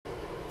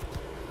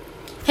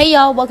Hey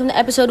y'all, welcome to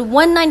episode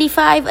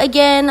 195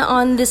 again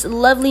on this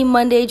lovely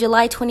Monday,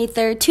 July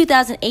 23rd,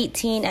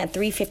 2018 at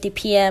 3:50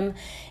 p.m.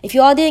 If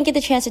you all didn't get the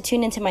chance to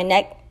tune into my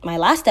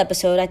last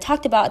episode, I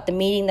talked about the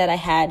meeting that I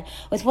had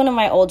with one of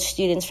my old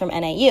students from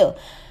NAU.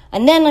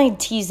 And then I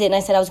teased it and I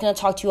said I was going to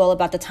talk to you all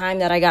about the time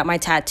that I got my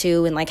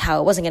tattoo and like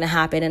how it wasn't going to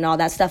happen and all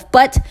that stuff.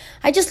 But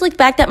I just looked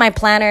back at my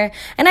planner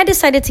and I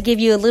decided to give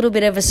you a little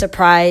bit of a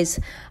surprise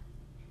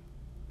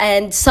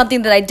and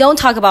something that I don't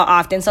talk about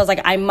often. So I was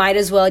like, I might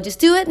as well just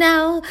do it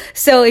now.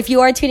 So if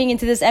you are tuning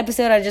into this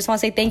episode, I just want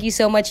to say thank you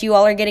so much. You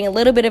all are getting a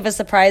little bit of a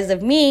surprise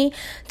of me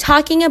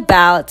talking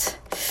about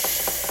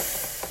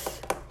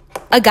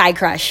a guy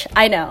crush.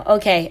 I know.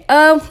 Okay.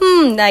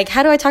 Like,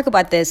 how do I talk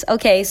about this?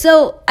 Okay.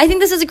 So I think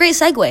this is a great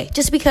segue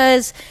just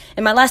because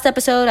in my last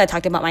episode, I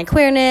talked about my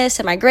queerness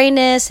and my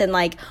grayness and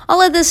like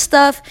all of this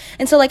stuff.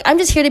 And so like, I'm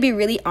just here to be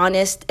really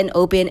honest and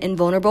open and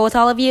vulnerable with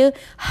all of you.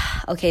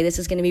 Okay. This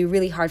is going to be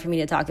really hard for me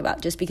to talk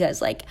about just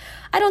because like,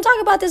 I don't talk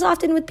about this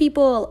often with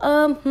people.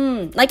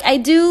 Like I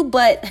do,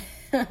 but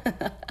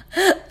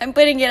I'm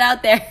putting it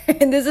out there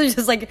and this is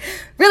just like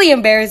really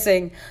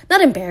embarrassing. Not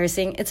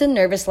embarrassing, it's a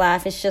nervous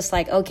laugh. It's just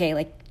like, okay,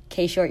 like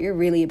K-Short, you're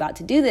really about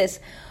to do this.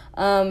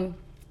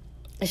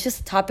 It's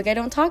just a topic I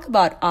don't talk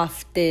about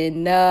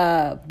often.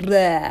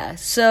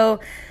 So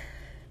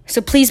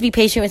please be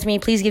patient with me.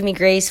 Please give me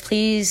grace.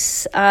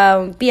 Please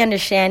be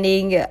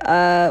understanding.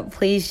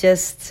 Please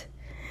just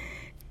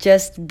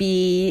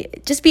be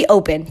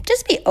open.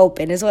 Just be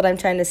open is what I'm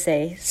trying to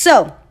say.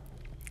 So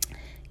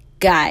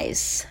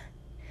guys,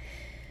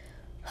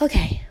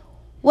 okay,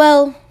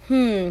 well,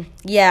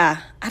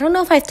 yeah, I don't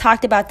know if I've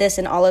talked about this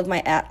in all of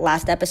my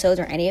last episodes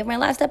or any of my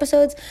last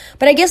episodes,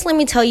 but I guess let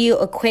me tell you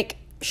a quick,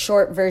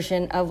 short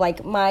version of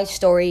like my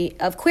story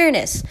of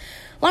queerness.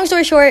 Long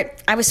story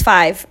short, I was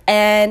 5,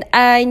 and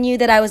I knew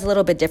that I was a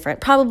little bit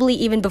different, probably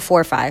even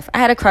before 5. I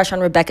had a crush on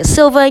Rebecca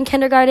Silva in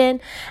kindergarten,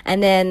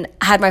 and then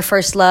I had my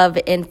first love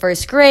in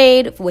first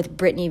grade with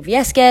Brittany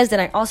Viesquez, and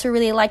I also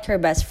really liked her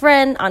best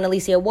friend,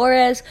 Analicia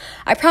Juarez.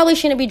 I probably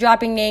shouldn't be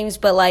dropping names,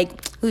 but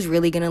like, who's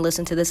really going to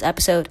listen to this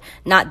episode?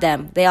 Not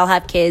them. They all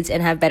have kids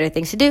and have better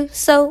things to do,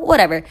 so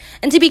whatever.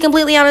 And to be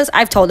completely honest,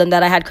 I've told them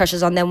that I had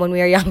crushes on them when we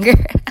were younger.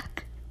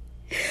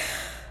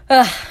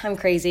 I'm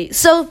crazy.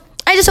 So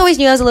I just always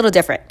knew I was a little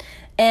different.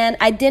 And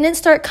I didn't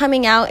start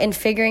coming out and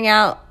figuring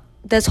out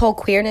this whole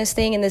queerness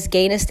thing and this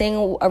gayness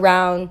thing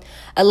around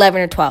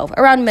 11 or 12,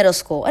 around middle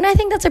school. And I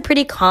think that's a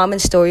pretty common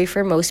story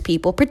for most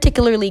people,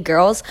 particularly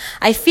girls.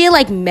 I feel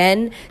like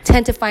men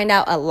tend to find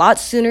out a lot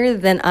sooner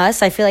than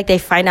us. I feel like they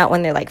find out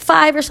when they're like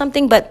 5 or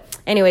something, but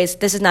anyways,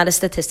 this is not a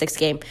statistics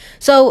game.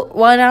 So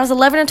when I was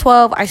 11 and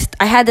 12,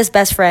 I had this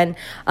best friend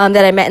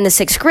that I met in the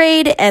 6th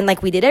grade, and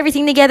like we did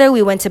everything together.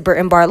 We went to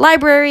Burton Bar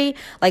Library,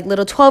 like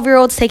little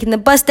 12-year-olds taking the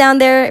bus down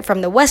there from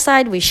the west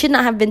side. We should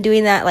not have been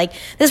doing that. Like,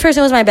 this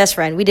person was my best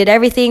friend. We did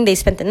everything. They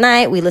spent the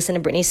night. We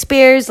listened to Britney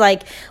Spears.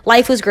 Like,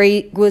 life was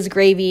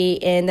gravy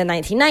in the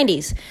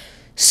 1990s.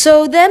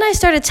 So then I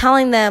started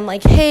telling them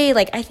like, hey,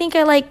 like I think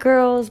I like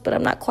girls, but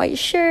I'm not quite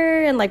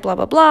sure, and like blah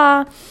blah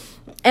blah.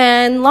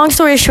 And long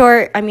story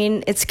short, I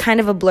mean, it's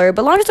kind of a blur,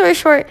 but long story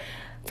short,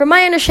 from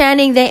my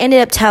understanding, they ended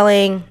up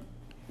telling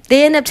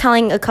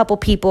a couple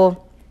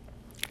people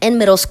in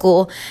middle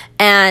school,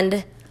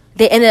 and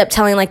they ended up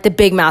telling like the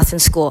big mouth in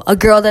school, a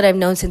girl that I've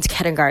known since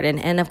kindergarten.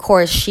 And of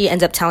course, she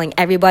ends up telling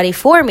everybody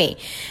for me.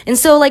 And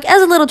so like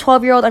as a little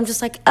 12-year-old, I'm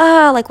just like,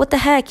 like what the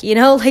heck, you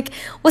know, like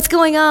what's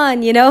going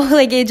on, you know,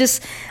 like it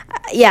just,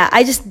 yeah,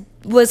 I just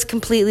was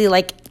completely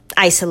like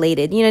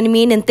isolated, you know what I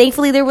mean? And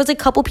thankfully there was a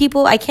couple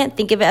people, I can't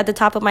think of it at the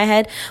top of my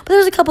head, but there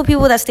was a couple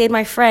people that stayed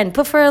my friend.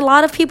 But for a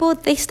lot of people,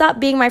 they stopped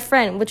being my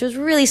friend, which was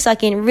really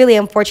sucking, really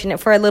unfortunate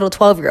for a little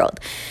 12-year-old.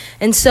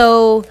 And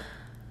so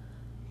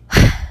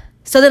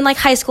then like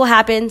high school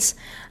happens,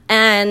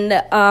 and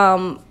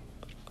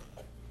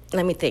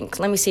let me think.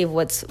 Let me see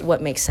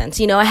what makes sense.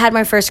 You know, I had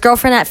my first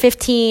girlfriend at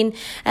 15,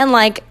 and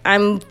like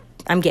I'm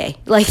gay.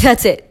 Like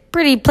that's it.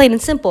 Pretty plain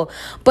and simple.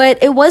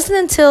 But it wasn't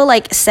until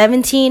like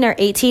 17 or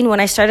 18 when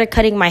I started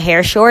cutting my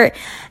hair short,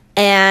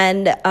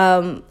 and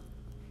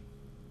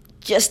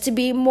just to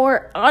be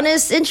more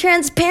honest and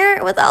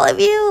transparent with all of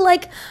you,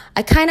 like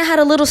I kind of had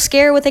a little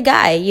scare with a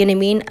guy, you know what I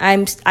mean?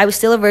 I was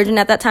still a virgin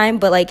at that time,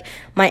 but like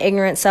my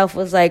ignorant self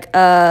was like,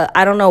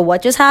 I don't know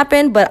what just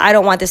happened, but I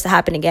don't want this to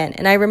happen again.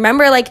 And I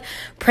remember like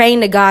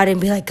praying to God and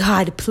be like,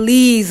 God,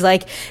 please,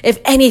 like if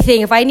I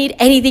need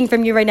anything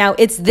from you right now,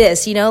 it's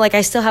this, you know, like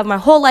I still have my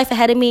whole life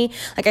ahead of me.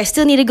 Like I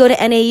still need to go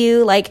to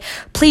NAU. Like,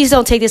 please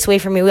don't take this away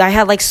from me. I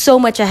have like so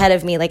much ahead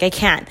of me. Like I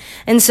can't.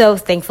 And so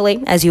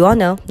thankfully, as you all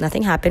know,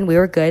 nothing happened. We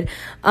were good.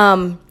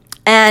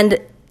 And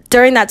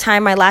during that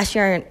time, my last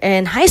year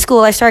in high school,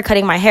 I started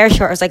cutting my hair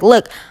short. I was like,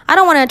 look, I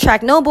don't want to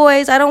attract no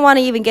boys. I don't want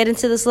to even get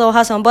into this little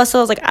hustle and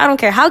bustle. I was like, I don't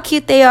care how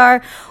cute they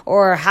are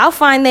or how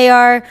fine they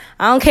are.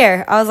 I don't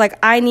care. I was like,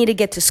 I need to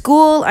get to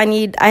school.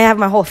 I have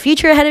my whole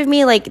future ahead of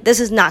me. Like,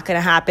 this is not going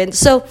to happen.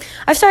 So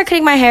I started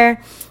cutting my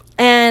hair,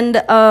 and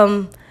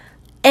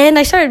And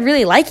I started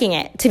really liking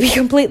it, to be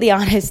completely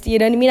honest. You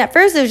know what I mean? At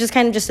first, it was just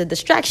kind of just a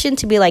distraction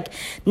to be like,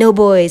 no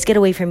boys, get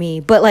away from me.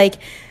 But like,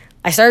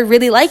 I started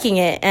really liking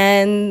it.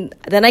 And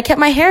then I kept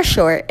my hair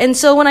short. And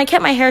so when I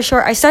kept my hair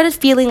short, I started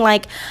feeling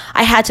like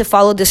I had to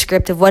follow the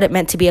script of what it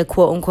meant to be a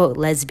quote unquote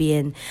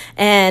lesbian.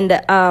 And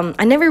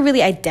I never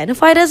really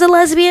identified as a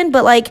lesbian,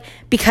 but like,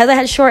 because I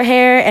had short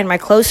hair and my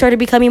clothes started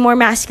becoming more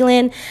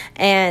masculine,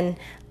 and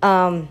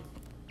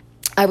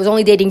I was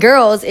only dating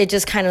girls, it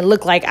just kind of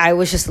looked like I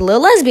was just a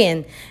little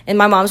lesbian. In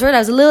my mom's word, I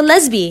was a little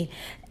lesbian.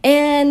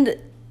 And,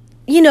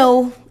 you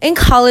know, in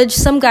college,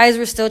 some guys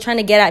were still trying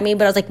to get at me,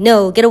 but I was like,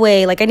 no, get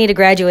away. Like, I need to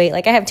graduate.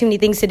 Like, I have too many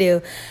things to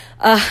do.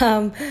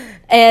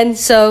 And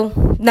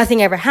so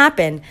nothing ever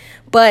happened.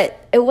 But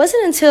it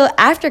wasn't until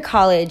after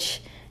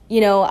college, you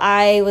know,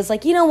 I was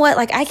like, you know what?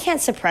 Like, I can't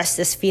suppress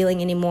this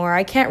feeling anymore.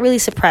 I can't really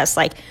suppress,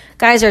 like,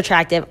 guys are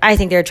attractive. I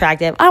think they're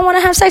attractive. I want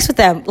to have sex with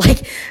them.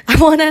 Like, I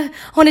want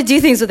to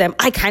do things with them.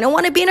 I kind of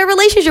want to be in a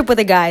relationship with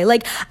a guy.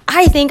 Like,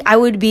 I think I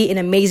would be an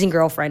amazing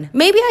girlfriend.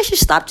 Maybe I should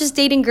stop just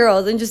dating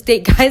girls and just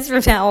date guys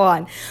from now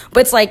on. But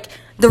it's like,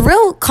 the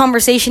real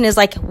conversation is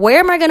like, where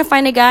am I going to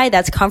find a guy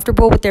that's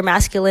comfortable with their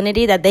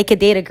masculinity, that they could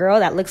date a girl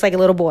that looks like a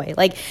little boy?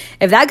 Like,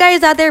 if that guy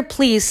is out there,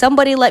 please,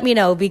 somebody let me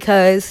know,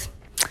 because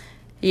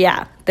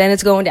yeah, then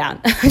it's going down.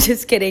 I'm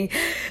just kidding.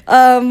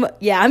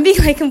 Yeah, I'm being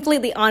like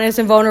completely honest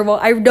and vulnerable.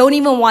 I don't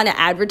even want to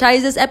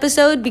advertise this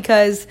episode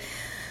because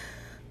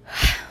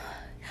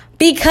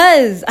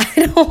I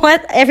don't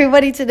want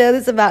everybody to know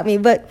this about me,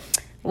 but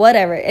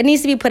whatever. It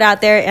needs to be put out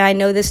there, and I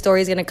know this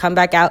story is going to come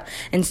back out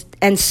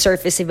and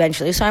surface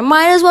eventually. So I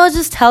might as well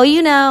just tell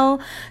you now.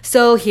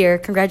 So here,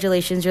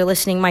 congratulations, you're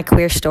listening to my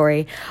queer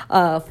story.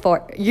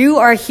 You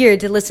are here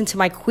to listen to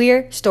my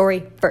queer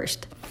story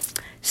first.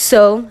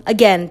 So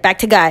again, back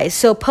to guys.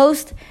 So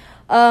post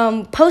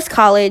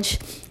college,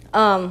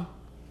 I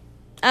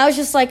was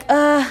just like,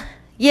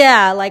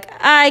 yeah, like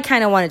I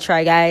kind of want to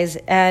try guys,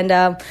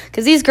 and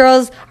because these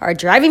girls are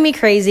driving me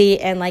crazy,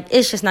 and like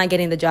it's just not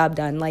getting the job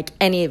done, like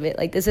any of it.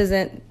 Like this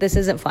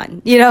isn't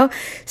fun, you know.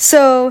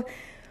 So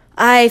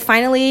I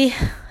finally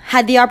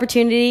had the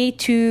opportunity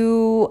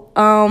to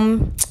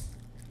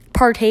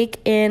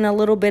partake in a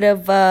little bit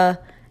of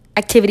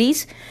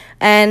activities.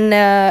 And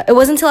it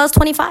wasn't until I was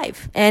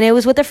 25, and it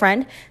was with a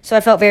friend, so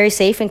I felt very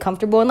safe and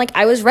comfortable, and like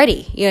I was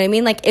ready. You know what I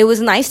mean? Like it was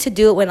nice to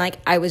do it when like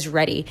I was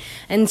ready.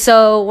 And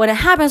so when it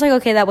happened, I was like,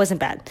 okay, that wasn't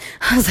bad.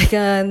 I was like,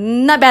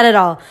 not bad at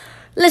all.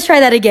 Let's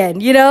try that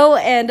again, you know?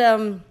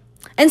 And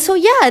so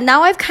yeah,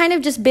 now I've kind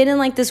of just been in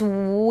like this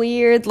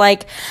weird,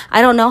 like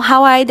I don't know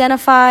how I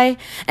identify,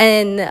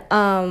 and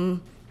yeah,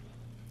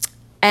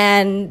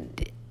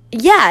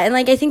 and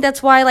like I think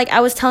that's why, like I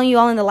was telling you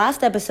all in the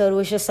last episode,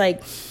 was just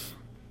like,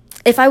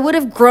 if I would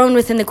have grown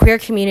within the queer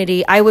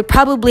community, I would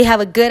probably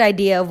have a good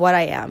idea of what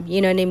I am. You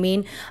know what I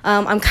mean?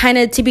 I'm kind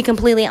of, to be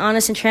completely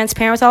honest and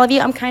transparent with all of you,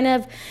 I'm kind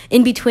of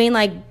in between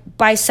like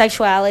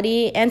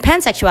bisexuality and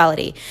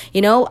pansexuality. You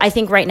know, I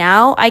think right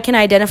now I can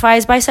identify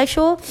as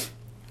bisexual,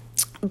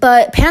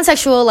 but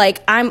pansexual,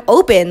 like I'm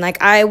open.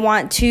 Like I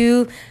want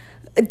to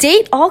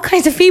date all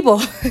kinds of people.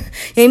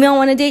 Maybe I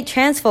want to date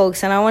trans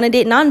folks, and I want to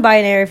date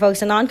non-binary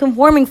folks and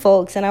non-conforming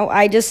folks, and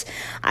I'm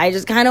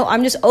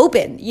just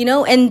open, you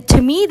know. And to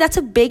me, that's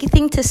a big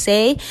thing to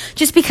say,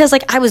 just because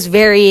like I was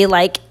very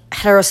like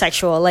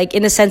heterosexual, like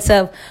in the sense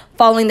of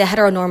following the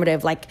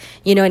heteronormative, like,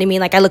 you know what I mean?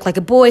 Like I look like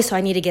a boy, so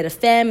I need to get a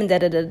femme, and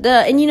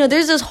da-da-da-da. And, you know,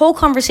 there's this whole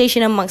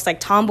conversation amongst like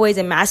tomboys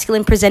and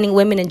masculine presenting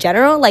women in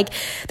general. Like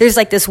there's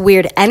like this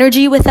weird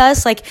energy with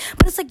us, like,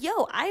 but it's like,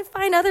 yo, I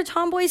find other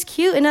tomboys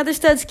cute and other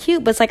studs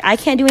cute, but it's like I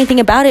can't do anything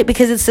about it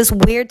because it's this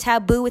weird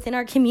taboo within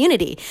our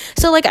community.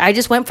 So like I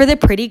just went for the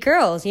pretty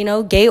girls, you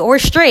know, gay or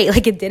straight.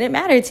 Like it didn't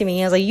matter to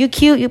me. I was like, you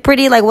cute, you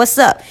pretty, like what's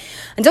up?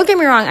 And don't get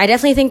me wrong, I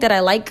definitely think that I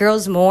like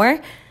girls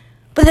more.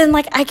 But then,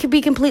 like, I could be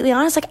completely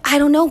honest, like, I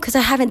don't know, because I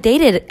haven't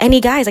dated any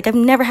guys. Like, I've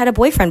never had a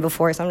boyfriend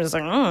before, so I'm just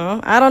like,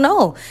 I don't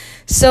know.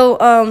 So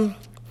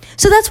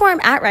that's where I'm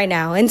at right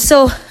now. And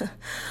so,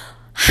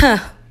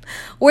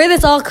 where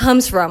this all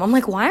comes from, I'm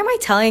like, why am I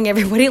telling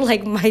everybody,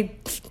 like,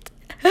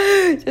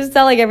 just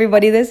telling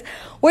everybody this?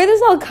 Where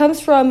this all comes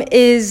from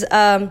is,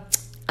 I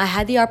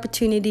had the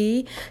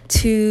opportunity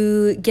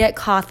to get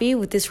coffee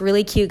with this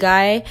really cute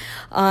guy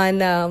on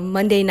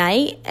Monday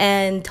night,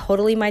 and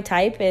totally my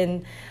type,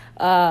 and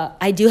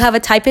I do have a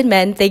type in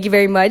men. Thank you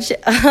very much.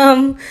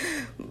 Gosh,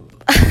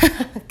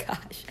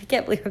 I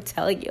can't believe I'm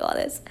telling you all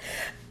this.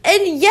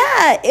 And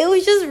yeah, it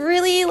was just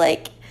really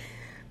like,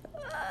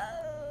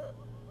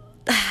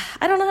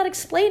 I don't know how to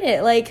explain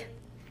it. Like,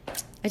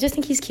 I just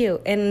think he's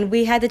cute. And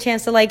we had the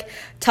chance to like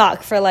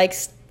talk for like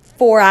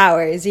 4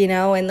 hours, you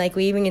know, and like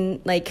we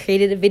even like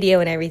created a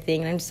video and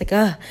everything, and I'm just like,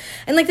 ugh.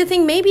 And like the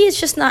thing, maybe it's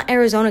just not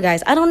Arizona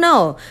guys, I don't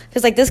know,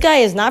 because like this guy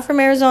is not from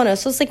Arizona,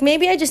 so it's like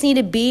maybe I just need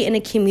to be in a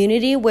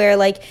community where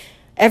like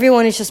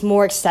everyone is just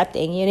more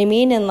accepting, you know what I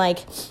mean? And like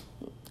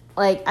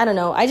I don't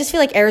know, I just feel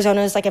like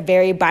Arizona is like a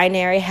very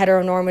binary,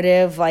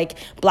 heteronormative, like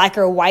black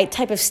or white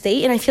type of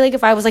state, and I feel like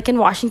if I was like in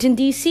Washington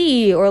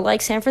DC or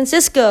like San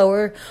Francisco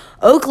or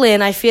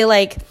Oakland, I feel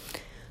like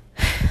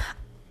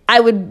I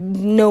would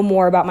know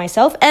more about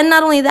myself. And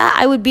not only that,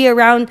 I would be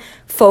around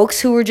folks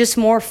who were just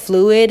more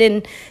fluid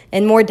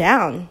and more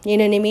down. You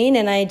know what I mean?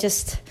 And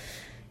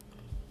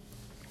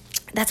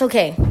that's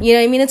okay. You know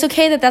what I mean? It's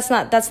okay that's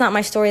not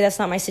my story. That's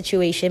not my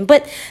situation.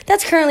 But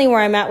that's currently where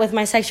I'm at with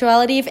my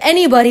sexuality. If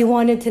anybody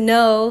wanted to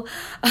know,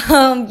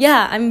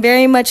 I'm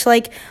very much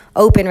like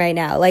open right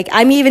now. Like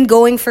I'm even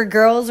going for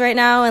girls right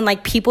now and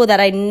like people that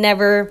I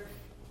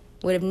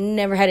would have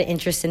never had an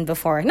interest in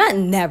before. Not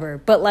never,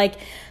 but like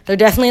they're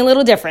definitely a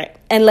little different.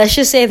 And let's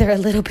just say they're a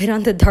little bit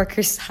on the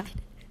darker side.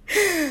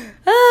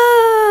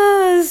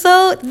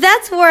 So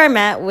that's where I'm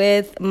at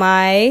with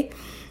my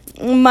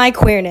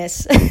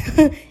queerness,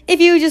 if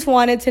you just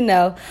wanted to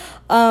know.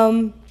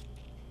 And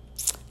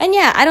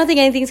yeah, I don't think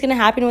anything's going to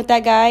happen with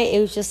that guy. It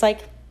was just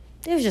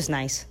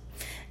nice.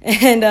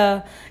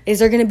 And is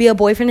there going to be a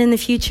boyfriend in the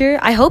future?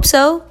 I hope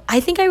so. I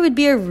think I would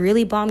be a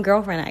really bomb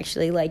girlfriend,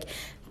 actually. Like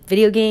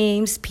video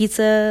games,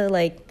 pizza,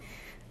 like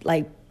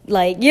you know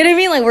what I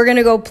mean? Like we're going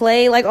to go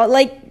play, but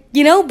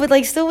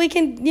like still we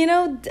can,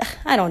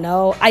 I don't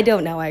know,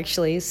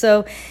 actually.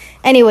 So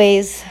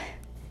anyways,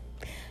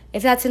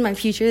 if that's in my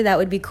future, that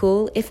would be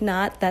cool. If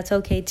not, that's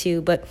okay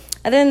too. But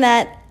other than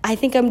that, I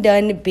think I'm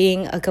done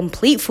being a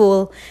complete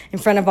fool in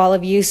front of all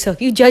of you. So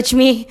if you judge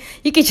me,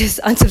 you can just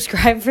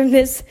unsubscribe from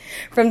this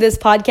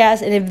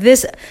podcast. And if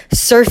this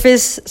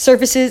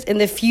surfaces in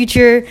the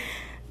future,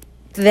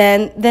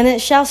 then it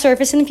shall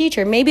surface in the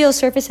future. Maybe it'll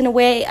surface in a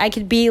way I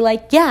could be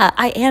like, yeah,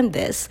 I am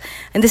this.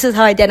 And this is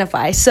how I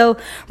identify. So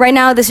right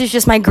now, this is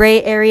just my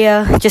gray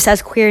area, just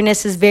as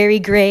queerness is very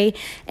gray.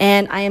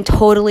 And I am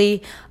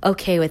totally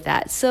okay with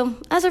that. So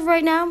as of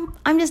right now,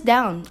 I'm just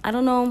down. I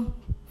don't know.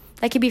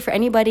 That could be for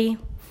anybody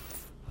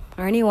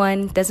or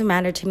anyone. Doesn't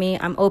matter to me.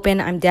 I'm open.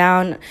 I'm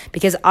down.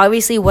 Because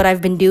obviously what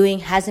I've been doing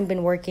hasn't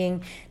been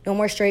working. No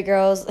more straight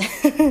girls.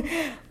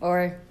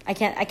 Or I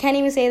can't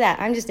even say that.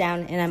 I'm just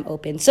down and I'm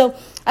open. So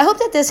I hope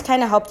that this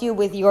kind of helped you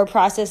with your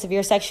process of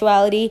your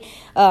sexuality.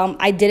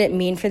 I didn't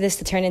mean for this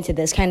to turn into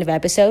this kind of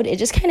episode. It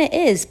just kind of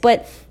is.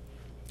 But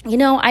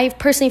I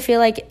personally feel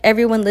like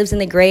everyone lives in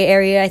the gray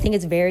area. I think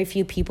it's very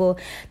few people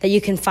that you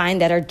can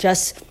find that are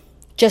just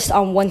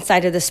on one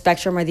side of the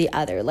spectrum or the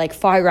other, like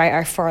far right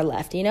or far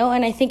left,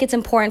 and I think it's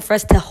important for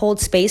us to hold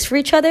space for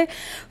each other,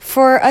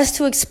 for us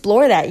to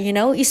explore that,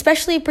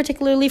 especially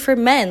particularly for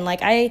men.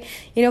 Like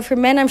for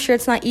men, I'm sure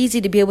it's not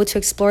easy to be able to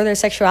explore their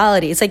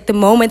sexuality. It's like the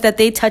moment that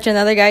they touch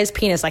another guy's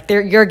penis, like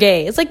you're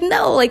gay. It's like,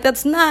 no, like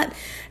it's not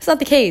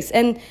the case.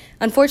 And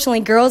unfortunately,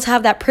 girls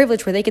have that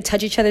privilege where they could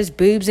touch each other's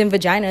boobs and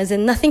vaginas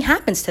and nothing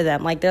happens to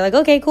them. Like, they're like,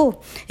 okay,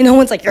 cool. No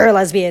one's like, you're a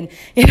lesbian,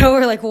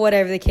 or like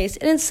whatever the case.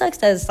 And it sucks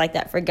that it's like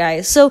that for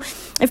guys. So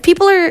if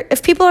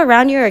people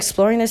around you are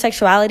exploring their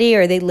sexuality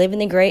or they live in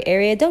the gray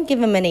area, don't give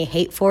them any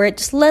hate for it.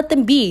 Just let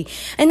them be.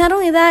 And not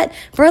only that,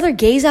 for other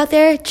gays out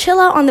there, chill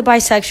out on the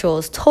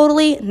bisexuals.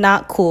 Totally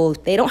not cool.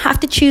 They don't have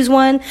to choose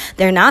one.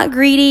 They're not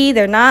greedy.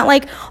 They're not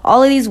like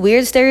all of these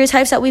weird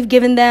stereotypes that we've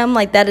given them.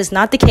 Like, that is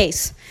not the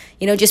case.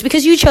 Just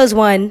because you chose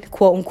one,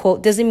 quote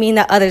unquote, doesn't mean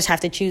that others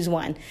have to choose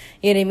one.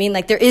 You know what I mean?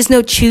 Like, there is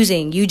no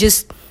choosing. You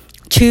just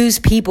choose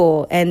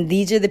people, and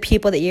these are the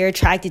people that you're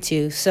attracted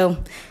to.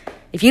 So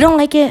if you don't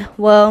like it,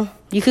 well,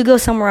 you could go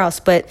somewhere else,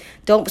 but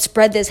don't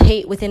spread this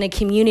hate within a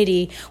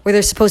community where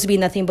there's supposed to be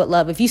nothing but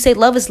love. If you say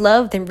love is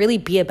love, then really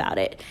be about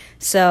it.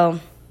 So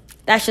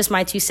that's just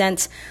my 2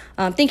 cents.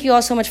 Thank you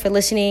all so much for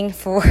listening.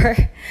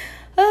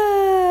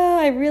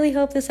 I really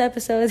hope this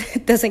episode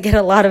doesn't get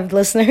a lot of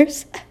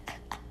listeners.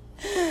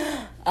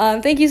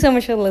 Thank you so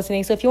much for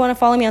listening. So if you want to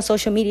follow me on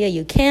social media,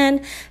 you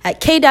can at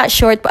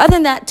k.short. But other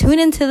than that, tune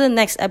into the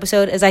next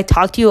episode as I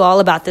talk to you all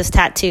about this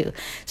tattoo.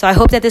 So I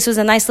hope that this was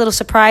a nice little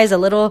surprise, a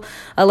little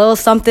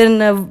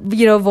something of,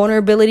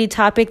 vulnerability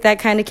topic that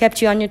kind of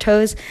kept you on your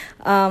toes.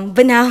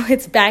 But now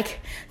it's back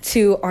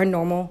to our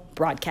normal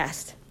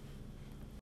broadcast.